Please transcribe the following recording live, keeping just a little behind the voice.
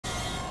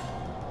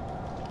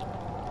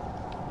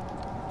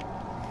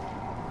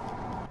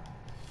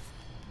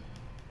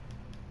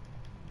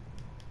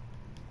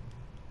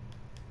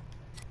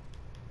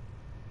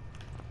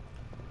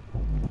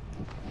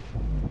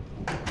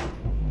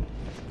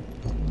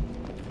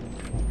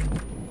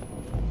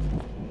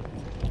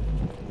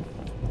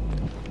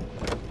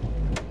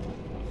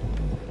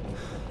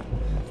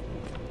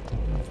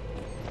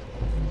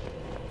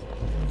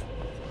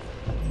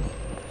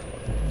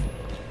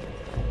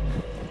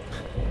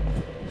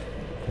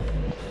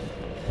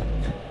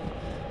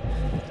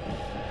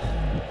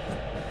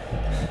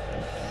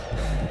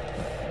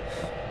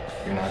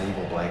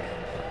Blake.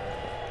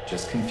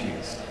 Just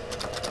confused.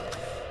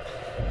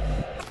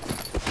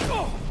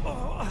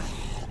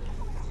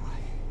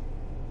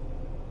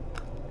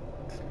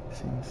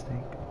 Same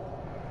mistake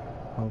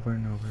over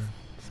and over.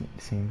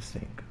 Same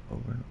mistake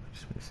over and over.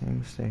 Just made the same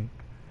mistake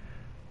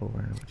over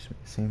and over. Just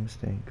made the same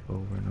mistake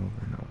over and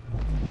over and over.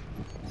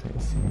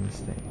 Same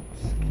mistake.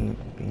 Just keep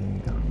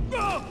being dumb.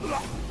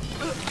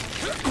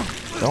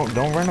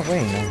 Don't run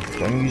away, man.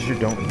 Don't use your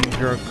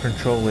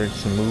controller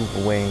to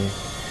move away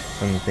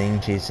from the thing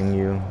chasing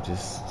you.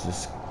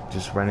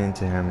 Just run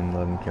into him and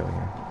let him kill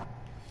you.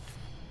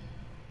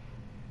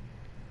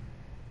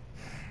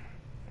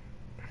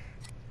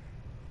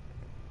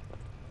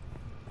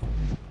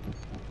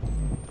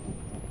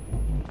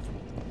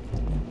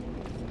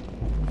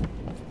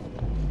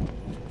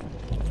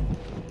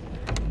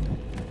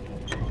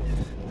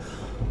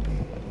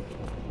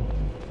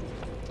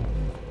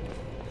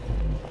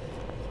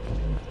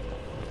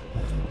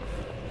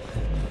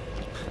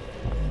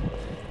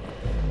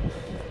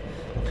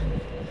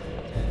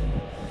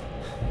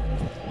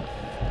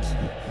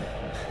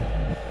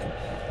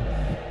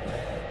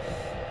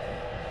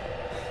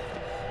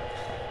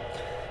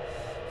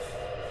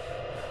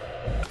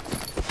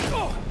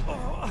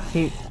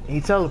 He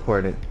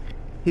teleported.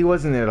 He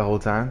wasn't there the whole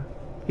time.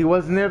 He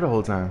wasn't there the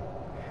whole time.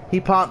 He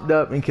popped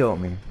up and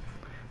killed me.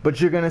 But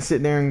you're gonna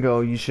sit there and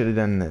go, you should have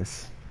done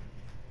this.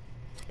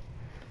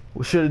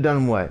 We should have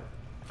done what?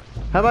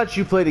 How about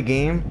you play the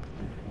game,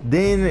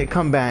 then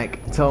come back,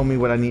 tell me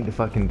what I need to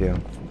fucking do.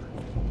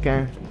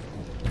 Okay?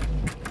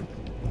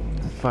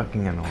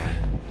 Fucking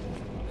annoying.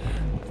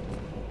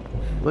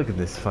 Look at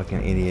this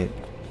fucking idiot.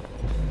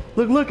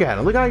 Look at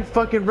him. Look how he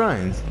fucking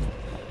runs.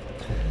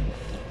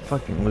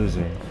 Fucking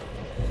loser.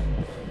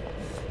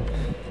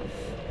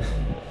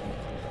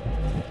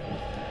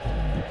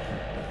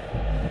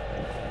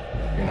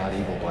 You're not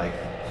evil, Blake.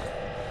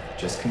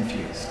 Just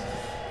confused.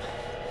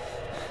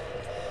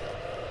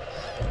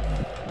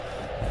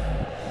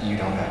 You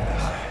don't have to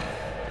hide.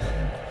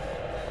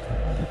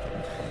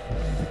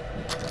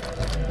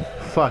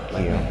 Fuck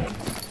you.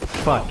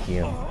 Fuck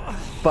you.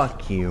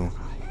 Fuck you.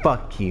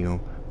 Fuck you.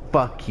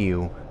 Fuck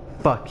you.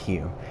 Fuck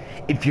you.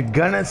 If you're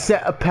gonna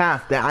set a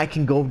path that I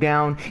can go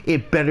down,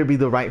 it better be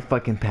the right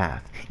fucking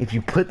path. If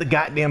you put the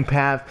goddamn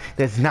path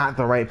that's not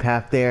the right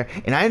path there,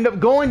 and I end up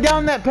going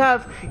down that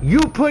path, you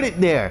put it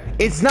there.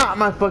 It's not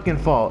my fucking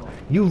fault.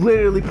 You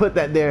literally put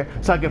that there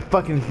so I can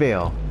fucking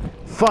fail.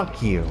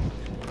 Fuck you.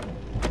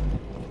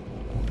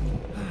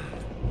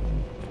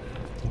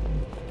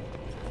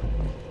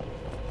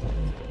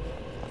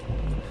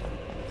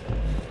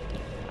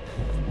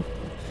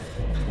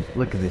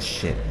 Look at this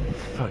shit.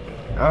 Fucking.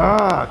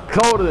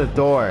 Go to the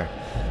door.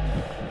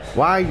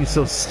 Why are you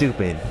so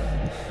stupid?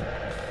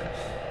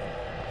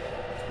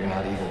 You're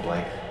not evil,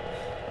 Blake.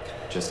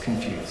 Just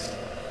confused.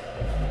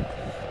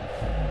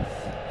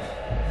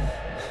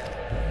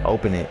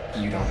 Open it.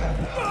 You don't have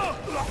to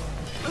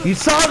hide. You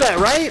saw that,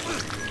 right?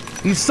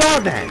 You saw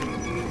that.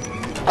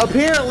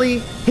 Apparently,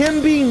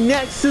 him being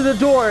next to the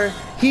door,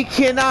 he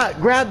cannot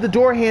grab the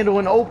door handle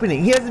and open it.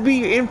 He has to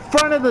be in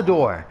front of the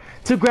door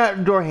to grab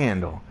the door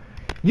handle.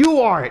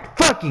 You are a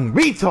fucking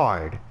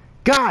retard.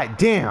 God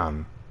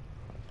damn.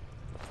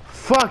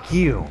 Fuck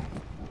you.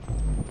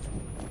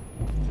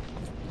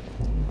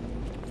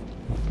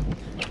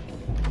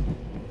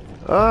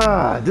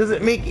 Does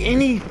it make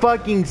any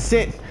fucking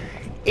sense?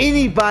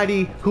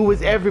 Anybody who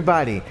is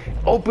everybody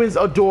opens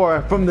a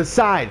door from the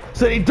side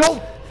so they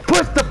don't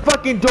push the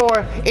fucking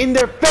door in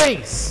their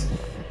face.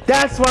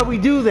 That's why we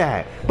do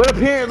that. But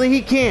apparently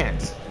he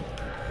can't.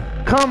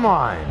 Come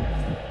on.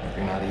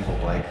 You're not evil,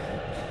 Blake.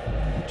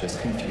 Just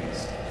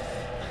confused.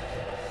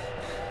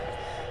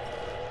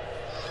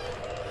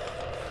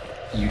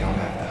 You don't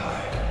have to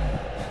hide.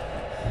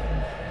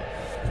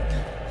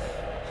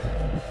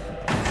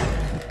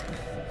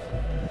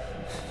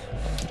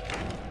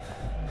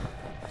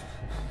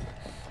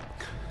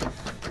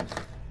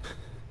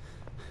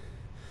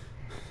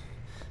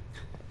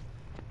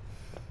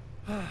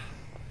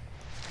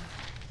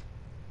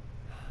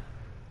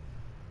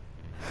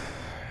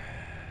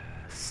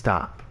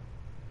 Stop.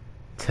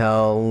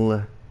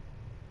 Tell.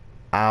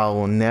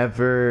 I'll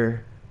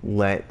never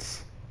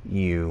let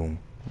you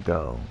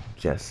go,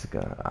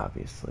 Jessica,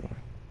 obviously.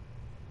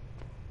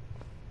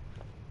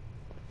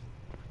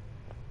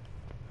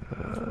 This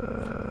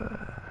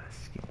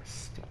game is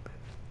stupid.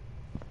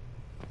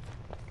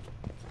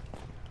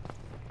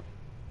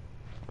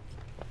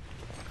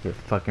 You're a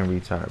fucking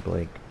retard,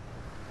 Blake.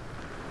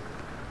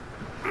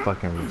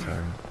 Fucking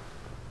retard.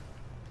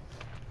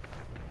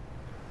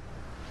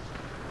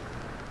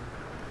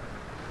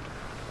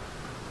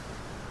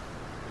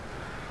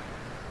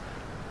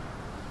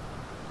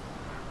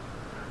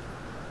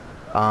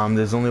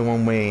 There's only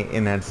one way,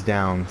 and that's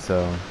down,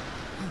 so.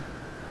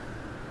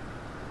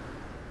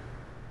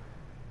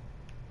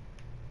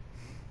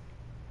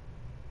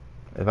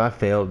 If I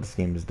failed, this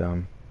game is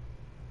dumb.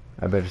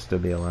 I better still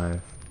be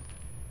alive.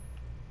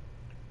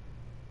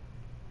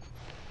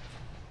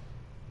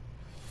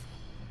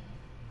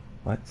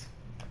 What?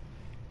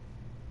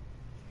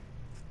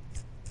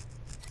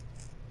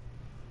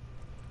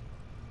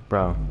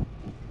 Bro,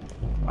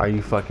 are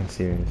you fucking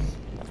serious?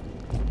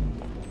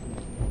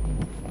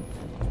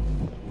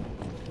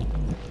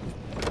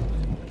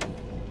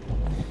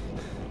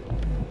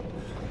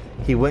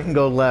 He wouldn't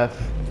go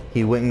left,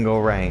 he wouldn't go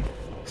right,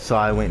 so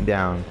I went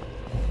down.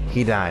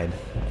 He died.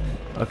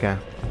 Okay.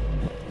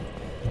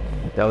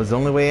 That was the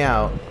only way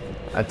out.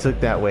 I took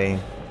that way,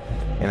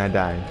 and I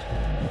died.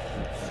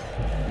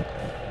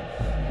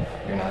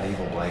 You're not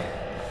evil, Blake.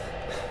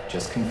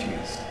 Just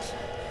confused.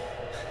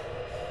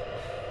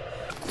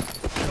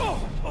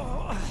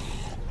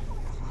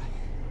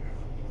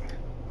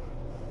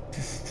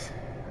 Just...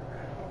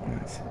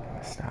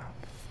 stop.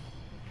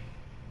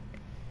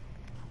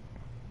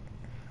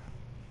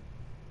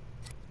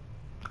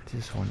 I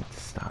just want it to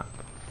stop.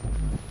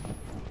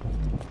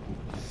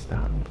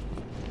 Stop.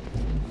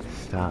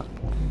 Stop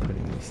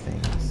putting these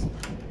things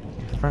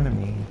in front of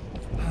me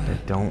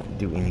that don't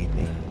do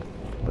anything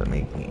but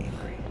make me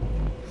angry.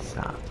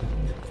 Stop.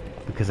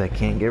 Because I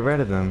can't get rid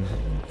of them.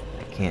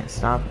 I can't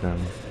stop them.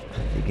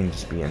 They can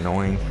just be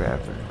annoying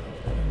forever.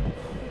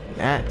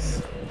 That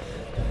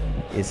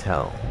is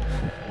hell.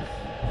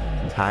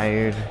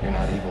 Tired. You're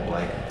not evil,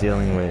 Blake.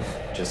 Dealing with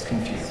just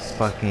confused.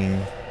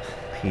 Fucking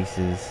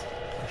pieces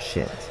of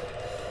shit.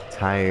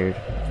 Tired.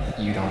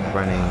 You don't have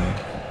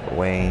running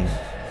away.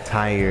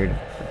 Tired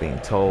of being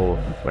told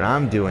what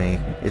I'm doing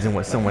isn't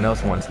what someone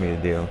else wants me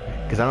to do.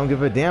 Because I don't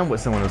give a damn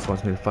what someone else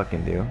wants me to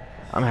fucking do.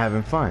 I'm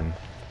having fun.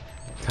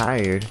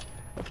 Tired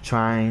of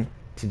trying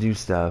to do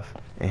stuff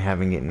and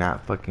having it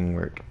not fucking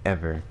work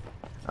ever.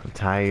 I'm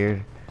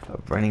tired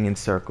of running in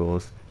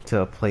circles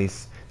to a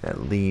place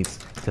that leads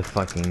to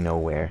fucking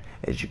nowhere.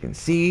 As you can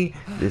see,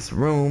 this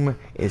room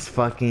is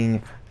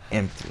fucking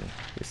empty.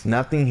 There's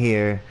nothing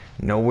here,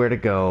 nowhere to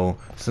go.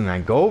 So now I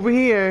go over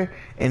here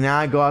and now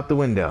I go out the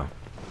window.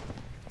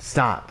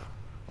 Stop.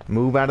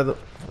 Move out of the...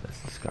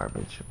 This is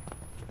garbage.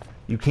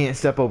 You can't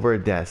step over a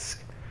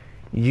desk.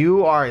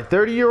 You are a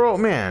 30-year-old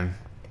man.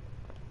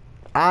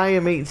 I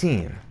am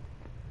 18.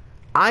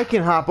 I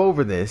can hop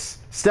over this,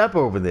 step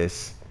over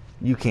this.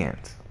 You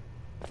can't.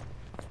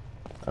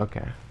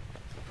 Okay.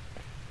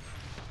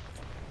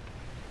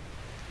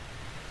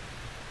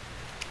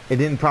 It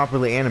didn't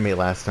properly animate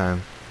last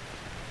time.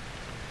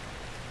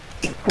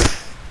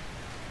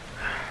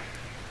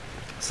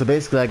 So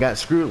basically I got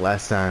screwed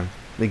last time.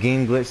 The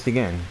game glitched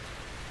again.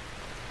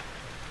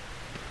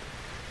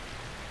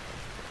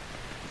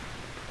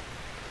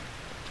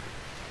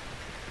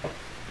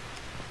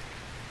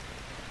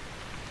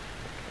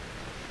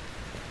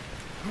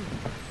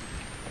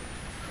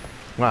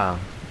 Wow.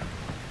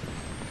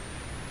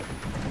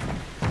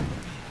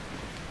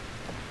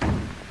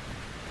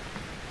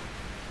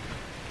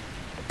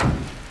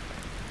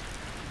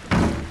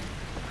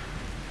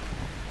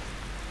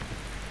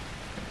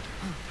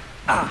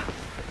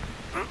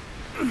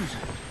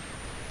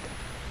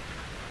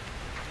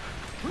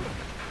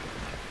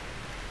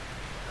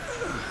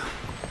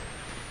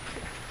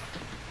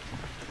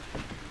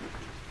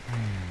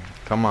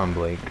 Come on,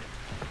 Blake.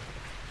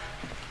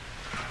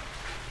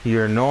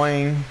 You're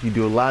annoying, you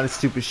do a lot of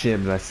stupid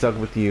shit, but I stuck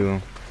with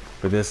you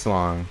for this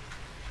long.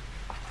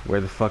 Where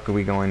the fuck are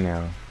we going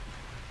now?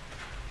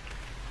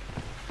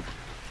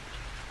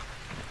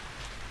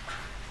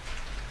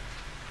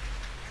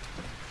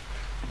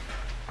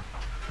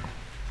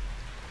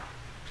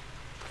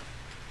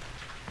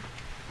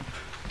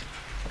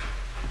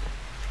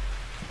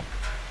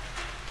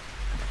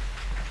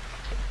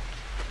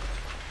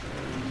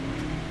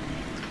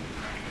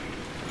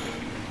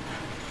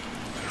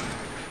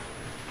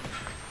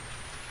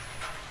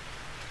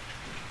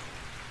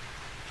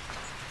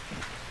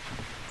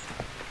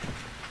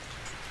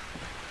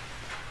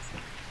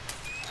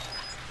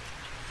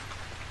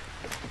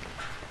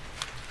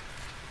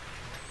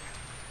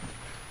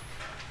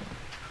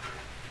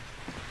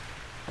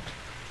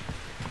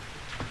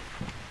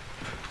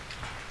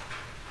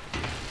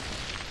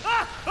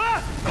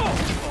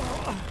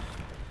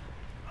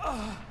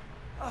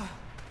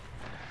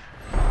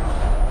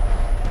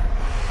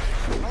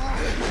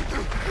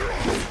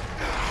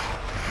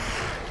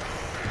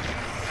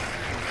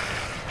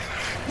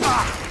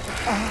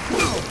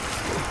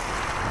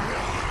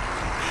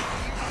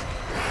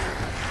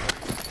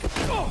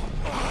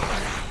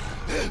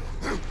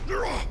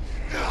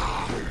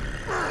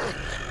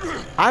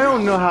 I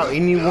don't know how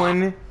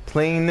anyone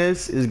playing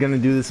this is gonna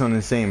do this on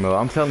the same mode.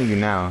 I'm telling you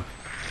now.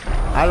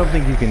 I don't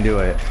think you can do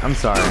it. I'm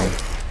sorry.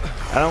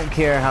 I don't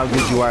care how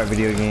good you are at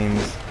video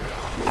games.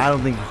 I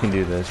don't think you can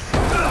do this.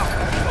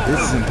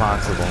 This is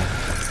impossible.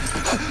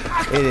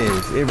 It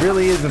is. It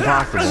really is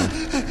impossible.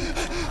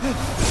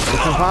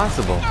 It's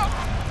impossible.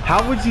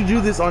 How would you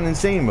do this on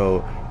insane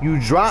mode? You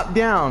drop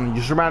down,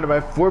 you're surrounded by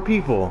 4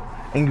 people,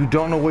 and you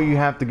don't know where you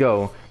have to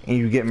go, and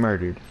you get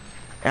murdered.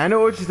 And I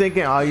know what you're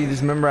thinking, oh, you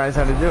just memorize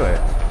how to do it.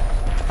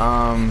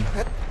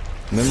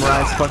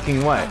 Memorize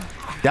fucking what?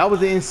 That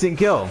was an instant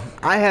kill.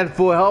 I had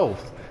full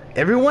health.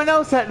 Everyone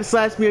else had to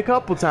slash me a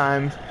couple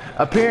times.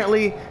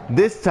 Apparently,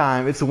 this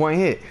time, it's a one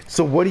hit.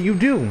 So what do you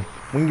do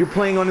when you're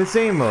playing on the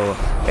same mode?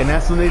 And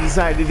that's what they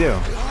decided to do.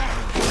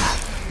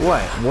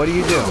 What? What do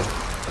you do?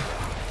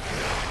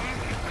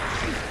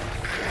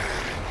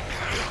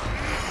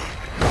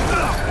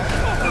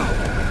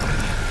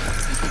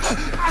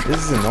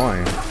 This is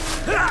annoying.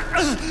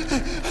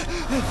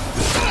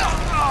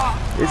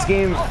 This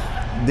game,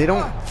 they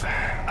don't...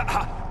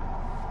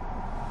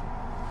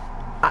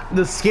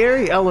 the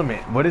scary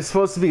element, what it's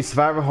supposed to be,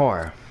 survival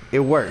horror, it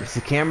works.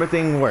 The camera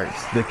thing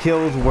works. The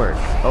kills work.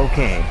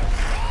 Okay.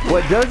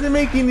 What doesn't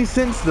make any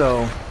sense,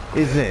 though,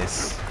 is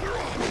this.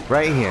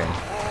 Right here.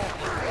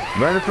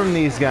 Running from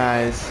these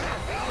guys,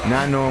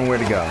 not knowing where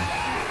to go.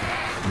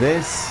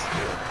 This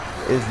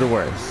is the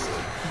worst.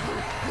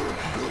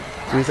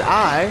 Because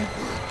I,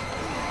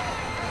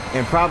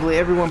 and probably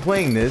everyone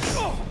playing this,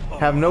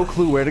 have no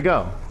clue where to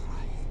go.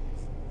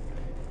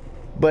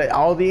 But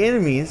all the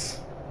enemies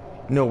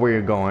know where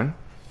you're going,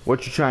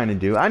 what you're trying to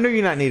do. I know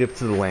you're not native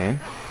to the land,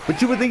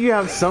 but you would think you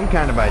have some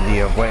kind of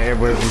idea of where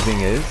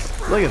everything is.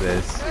 Look at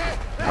this.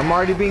 I'm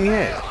already being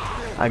hit.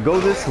 I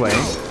go this way.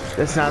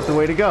 That's not the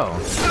way to go.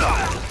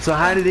 So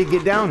how did it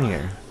get down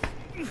here?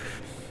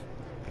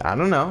 I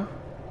don't know.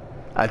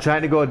 I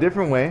tried to go a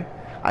different way.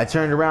 I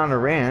turned around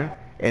and ran,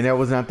 and that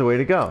was not the way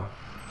to go.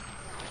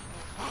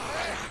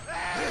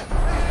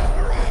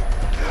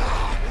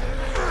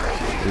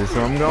 Is this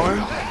where I'm going?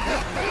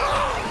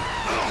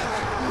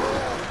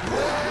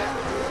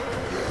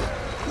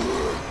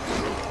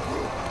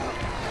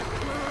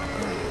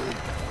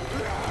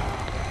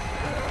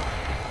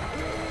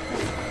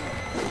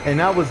 And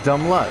that was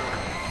dumb luck.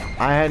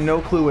 I had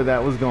no clue where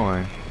that was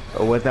going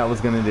or what that was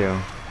gonna do.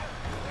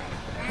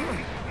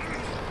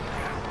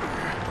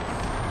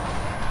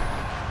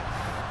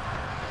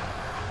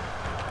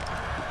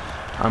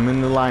 I'm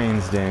in the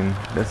lion's den.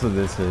 That's what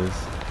this is.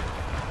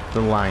 The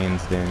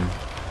lion's den.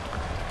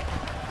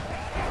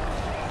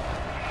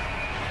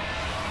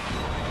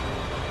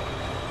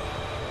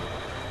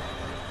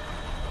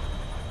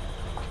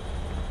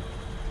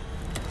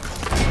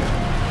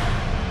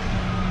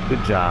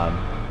 Good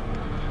job.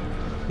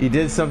 You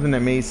did something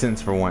that made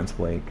sense for once,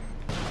 Blake.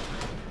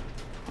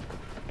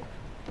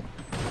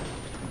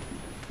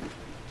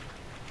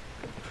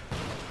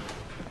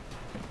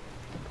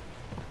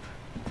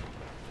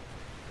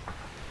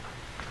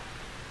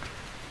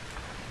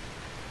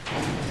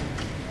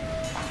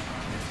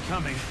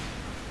 Coming.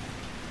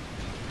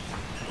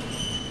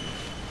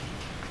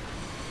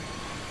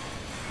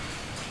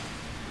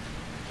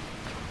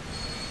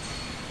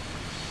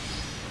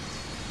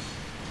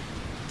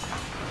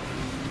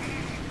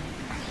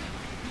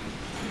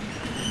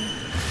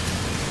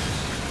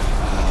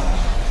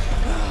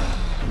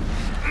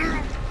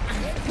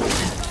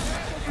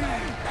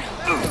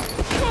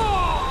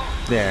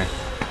 There.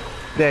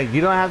 There,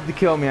 you don't have to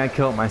kill me, I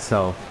killed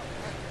myself.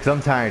 Cause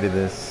I'm tired of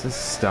this.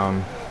 This is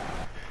dumb.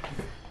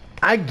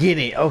 I get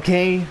it,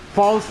 okay?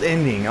 False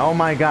ending. Oh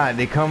my god,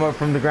 they come up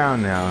from the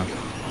ground now.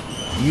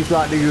 You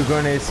thought that you were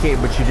going to escape,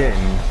 but you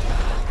didn't.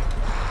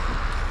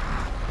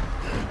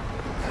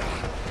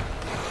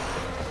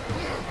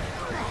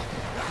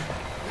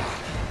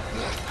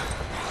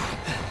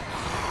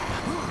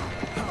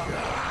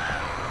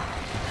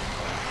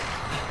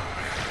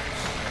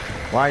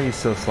 Why are you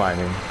still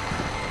sliding?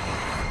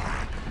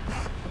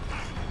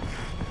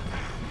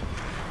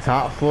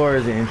 Top floor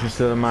is an interest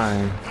of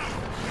mine.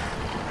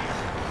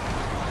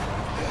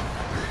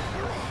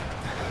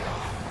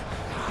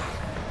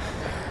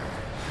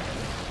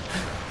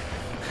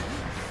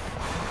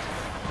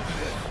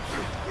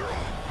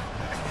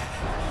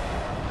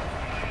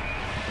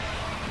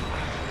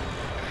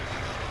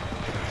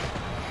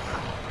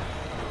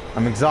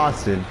 I'm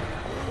exhausted.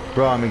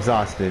 Bro, I'm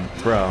exhausted.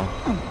 Bro.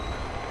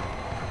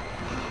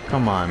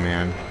 Come on,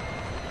 man.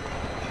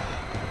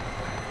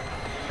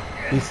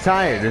 He's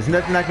tired. There's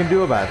nothing I can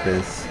do about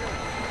this.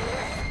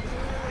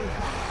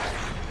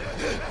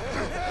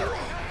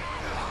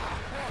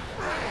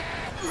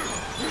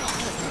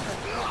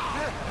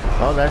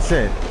 Oh, that's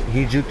it.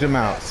 He juked him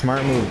out.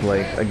 Smart move,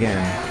 Blake.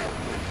 Again.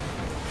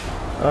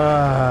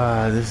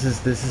 This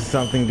is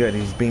something good.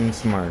 He's being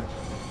smart.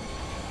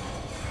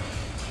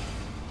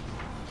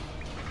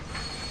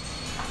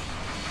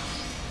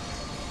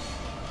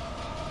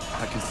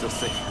 I can still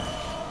say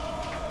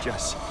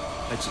Jess.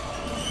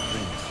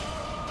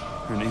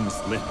 Her name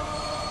is Lynn.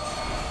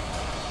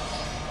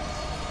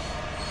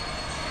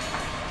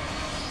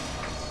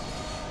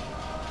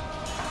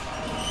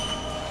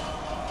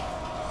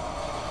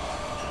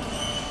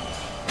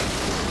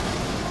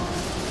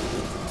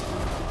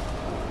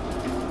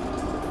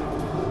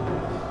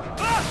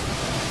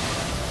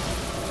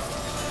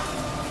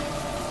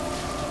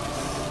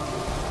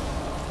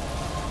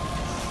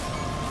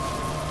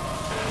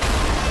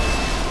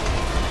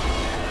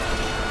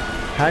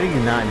 How do you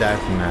not die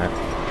from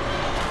that?